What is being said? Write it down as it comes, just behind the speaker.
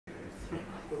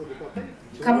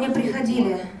Ко мне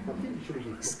приходили,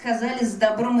 сказали с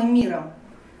добром и миром.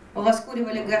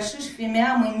 Воскуривали гашиш,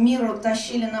 фимиам и миру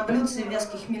тащили на блюдце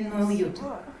вязкий хмельной уют.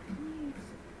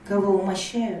 Кого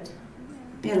умощают,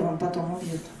 первым потом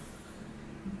убьют.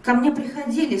 Ко мне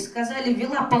приходили, сказали,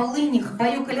 вела полыних,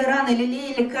 баюкали раны,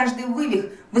 лелеяли каждый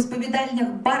вывих, в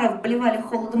исповедальных баров блевали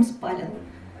холодом спален.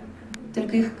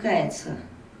 Только их каяться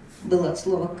было от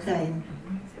слова «каин».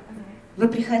 Вы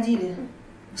приходили,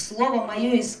 слово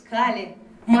мое искали,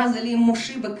 мазали им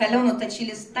ушибы, калену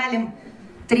точили сталем,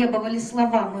 требовали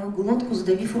слова, мою глотку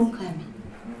сдавив руками.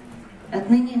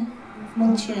 Отныне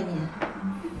молчание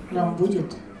вам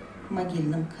будет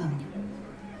могильным камнем.